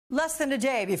Less than a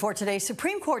day before today's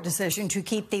Supreme Court decision to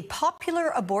keep the popular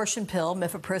abortion pill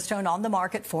mifepristone on the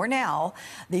market for now,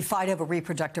 the fight over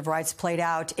reproductive rights played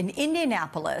out in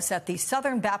Indianapolis at the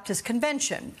Southern Baptist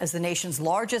Convention as the nation's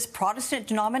largest Protestant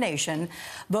denomination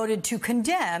voted to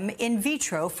condemn in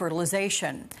vitro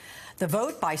fertilization. The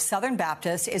vote by Southern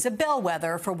Baptists is a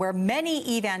bellwether for where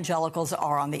many evangelicals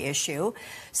are on the issue.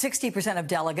 60% of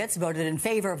delegates voted in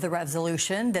favor of the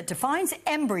resolution that defines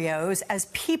embryos as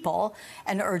people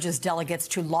and urges delegates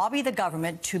to lobby the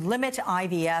government to limit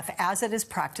IVF as it is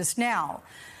practiced now.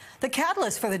 The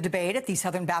catalyst for the debate at the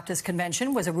Southern Baptist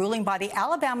Convention was a ruling by the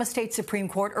Alabama State Supreme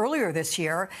Court earlier this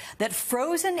year that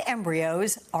frozen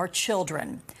embryos are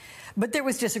children. But there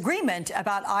was disagreement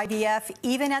about IVF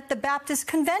even at the Baptist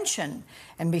Convention.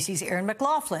 NBC's Aaron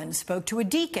McLaughlin spoke to a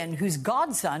deacon whose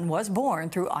godson was born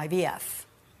through IVF.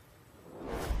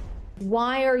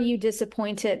 Why are you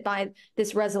disappointed by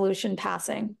this resolution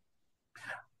passing?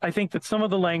 I think that some of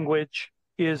the language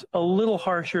is a little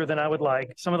harsher than I would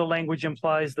like. Some of the language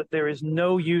implies that there is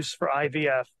no use for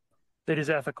IVF that is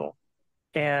ethical.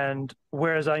 And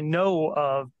whereas I know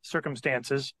of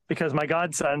circumstances, because my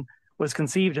godson was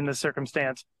conceived in this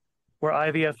circumstance, where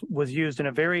IVF was used in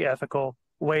a very ethical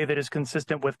way that is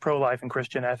consistent with pro-life and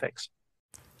Christian ethics.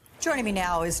 Joining me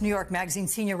now is New York Magazine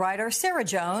senior writer Sarah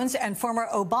Jones and former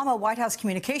Obama White House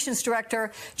Communications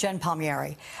Director Jen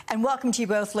Palmieri. And welcome to you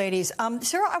both, ladies.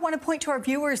 Sarah, I want to point to our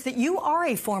viewers that you are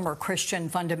a former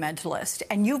Christian fundamentalist,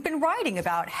 and you've been writing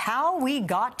about how we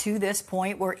got to this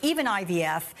point where even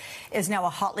IVF is now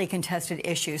a hotly contested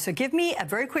issue. So give me a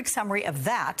very quick summary of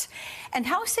that and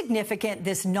how significant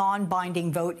this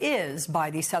non-binding vote is by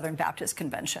the Southern Baptist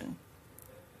Convention.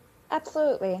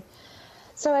 Absolutely.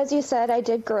 So as you said, I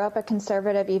did grow up a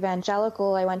conservative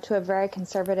evangelical. I went to a very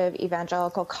conservative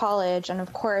evangelical college. And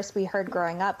of course, we heard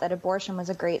growing up that abortion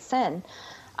was a great sin.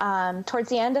 Towards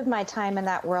the end of my time in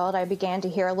that world, I began to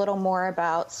hear a little more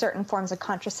about certain forms of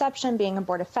contraception being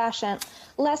abortifacient,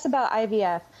 less about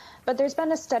IVF. But there's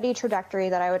been a steady trajectory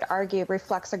that I would argue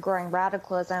reflects a growing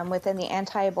radicalism within the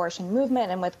anti-abortion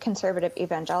movement and with conservative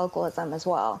evangelicalism as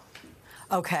well.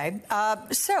 Okay. Jen,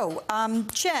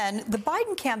 the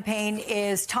Biden campaign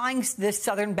is tying this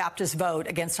Southern Baptist vote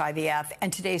against IVF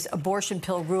and today's abortion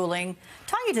pill ruling,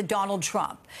 tying it to Donald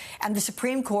Trump and the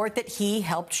Supreme Court that he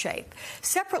helped shape.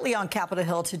 Separately on Capitol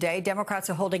Hill today, Democrats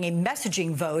are holding a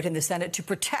messaging vote in the Senate to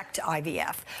protect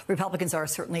IVF. Republicans are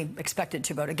certainly expected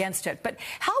to vote against it. But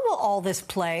how will all this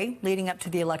play leading up to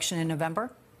the election in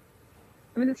November?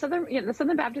 I mean, the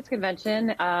Southern Baptist Convention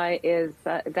that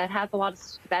has a lot of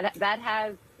that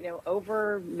has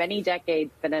over many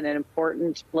decades been an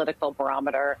important political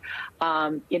barometer.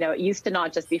 It used to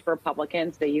not just be for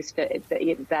Republicans. They used to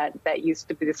that used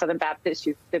to be the Southern Baptist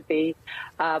used to be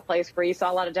a place where you saw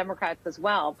a lot of Democrats as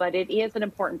well. But it is an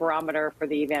important barometer for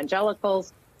the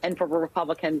evangelicals and for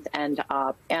Republicans and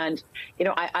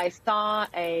I saw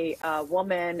a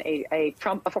woman, a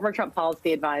former Trump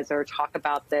policy advisor, talk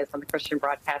about this on the Christian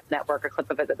Broadcast Network, a clip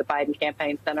of it that the Biden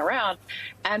campaign sent around.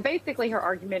 And basically her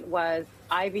argument was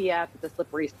IVF is a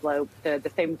slippery slope.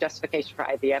 The same justification for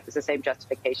IVF is the same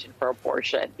justification for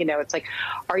abortion. It's like,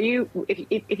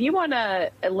 if you want to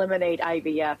eliminate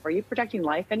IVF, are you protecting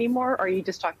life anymore? Or are you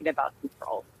just talking about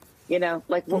control?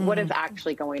 What is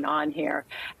actually going on here?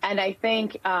 And I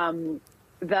think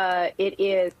it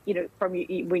is, from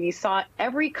when you saw it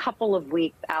every couple of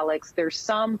weeks, Alex, there's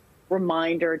some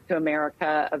reminder to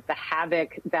America of the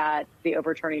havoc that the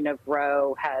overturning of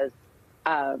Roe has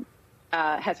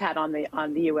had on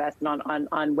the U.S. and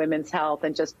on women's health,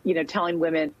 and just telling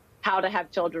women how to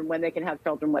have children, when they can have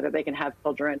children, whether they can have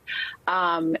children,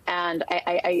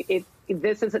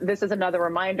 This is another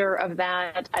reminder of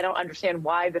that. I don't understand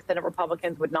why the Senate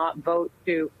Republicans would not vote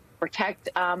to protect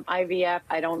IVF.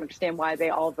 I don't understand why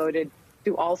they all voted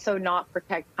to also not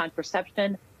protect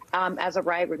contraception as a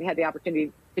right. We had the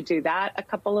opportunity to do that a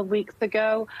couple of weeks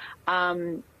ago.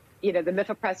 The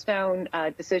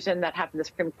mifepristone decision that happened in the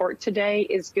Supreme Court today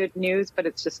is good news, but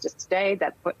it's just a stay.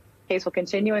 That case will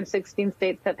continue, and 16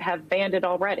 states that have banned it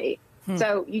already.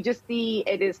 So you just see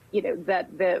it is,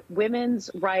 that the women's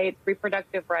rights,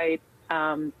 reproductive rights,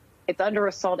 it's under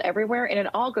assault everywhere. And it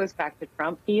all goes back to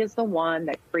Trump. He is the one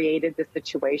that created this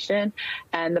situation.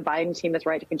 And the Biden team is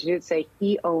right to continue to say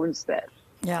he owns this.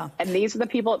 Yeah. And these are the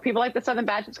people like the Southern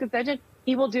Baptist Convention.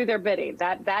 He will do their bidding.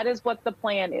 That is what the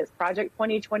plan is. Project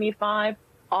 2025,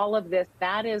 all of this,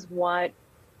 that is what,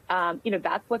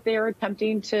 that's what they're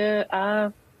attempting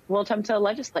to, will attempt to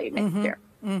legislate next year.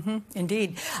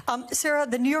 Indeed. Sarah,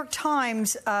 the New York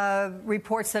Times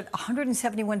reports that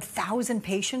 171,000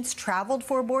 patients traveled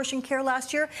for abortion care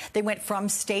last year. They went from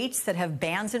states that have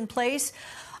bans in place.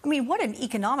 I mean, what an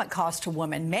economic cost to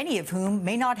women, many of whom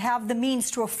may not have the means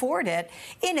to afford it,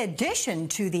 in addition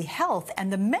to the health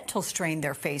and the mental strain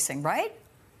they're facing, right?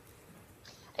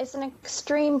 It's an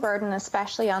extreme burden,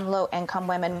 especially on low-income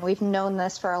women. We've known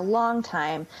this for a long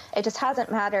time. It just hasn't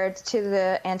mattered to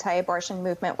the anti-abortion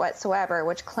movement whatsoever,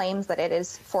 which claims that it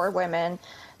is for women,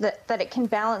 that it can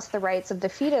balance the rights of the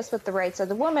fetus with the rights of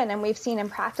the woman. And we've seen in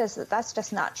practice that that's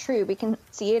just not true. We can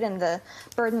see it in the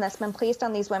burden that's been placed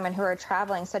on these women who are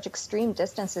traveling such extreme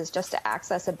distances just to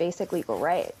access a basic legal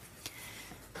right.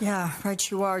 Yeah,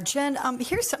 right you are. Jen,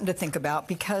 here's something to think about,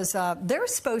 because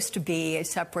there's supposed to be a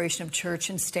separation of church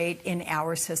and state in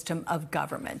our system of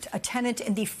government, a tenet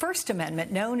in the First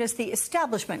Amendment known as the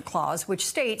Establishment Clause, which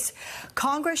states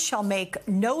Congress shall make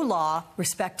no law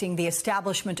respecting the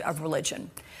establishment of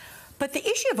religion. But the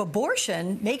issue of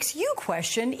abortion makes you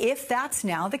question if that's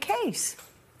now the case.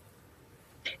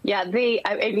 Yeah,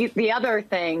 the other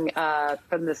thing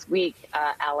from this week,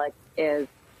 Alex, is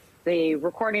the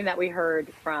recording that we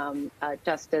heard from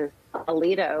Justice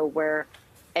Alito, where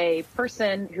a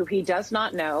person who he does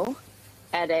not know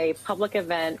at a public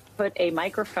event put a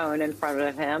microphone in front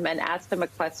of him and asked him a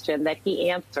question that he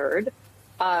answered.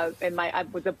 And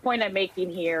the point I'm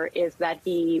making here is that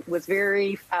he was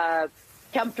very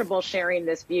comfortable sharing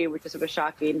this view, which is sort of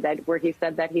shocking, that where he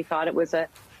said that he thought it was that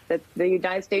the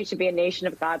United States should be a nation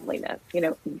of godliness. You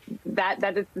know,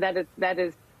 that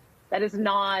is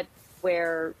not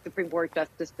where Supreme Court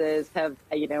justices have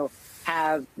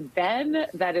been.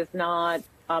 That is not,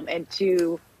 and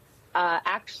to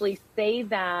actually say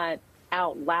that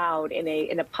out loud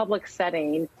in a public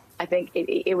setting, I think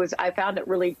I found it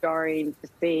really jarring to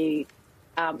see.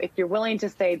 If you're willing to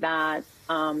say that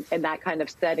in that kind of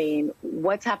setting,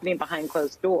 what's happening behind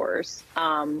closed doors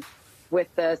with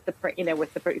the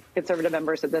conservative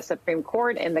members of the Supreme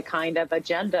Court and the kind of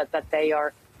agenda that they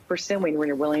are pursuing when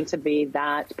you're willing to be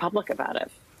that public about it.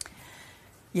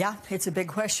 Yeah, it's a big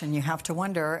question. You have to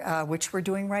wonder, which we're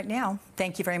doing right now.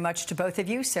 Thank you very much to both of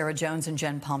you, Sarah Jones and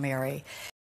Jen Palmieri.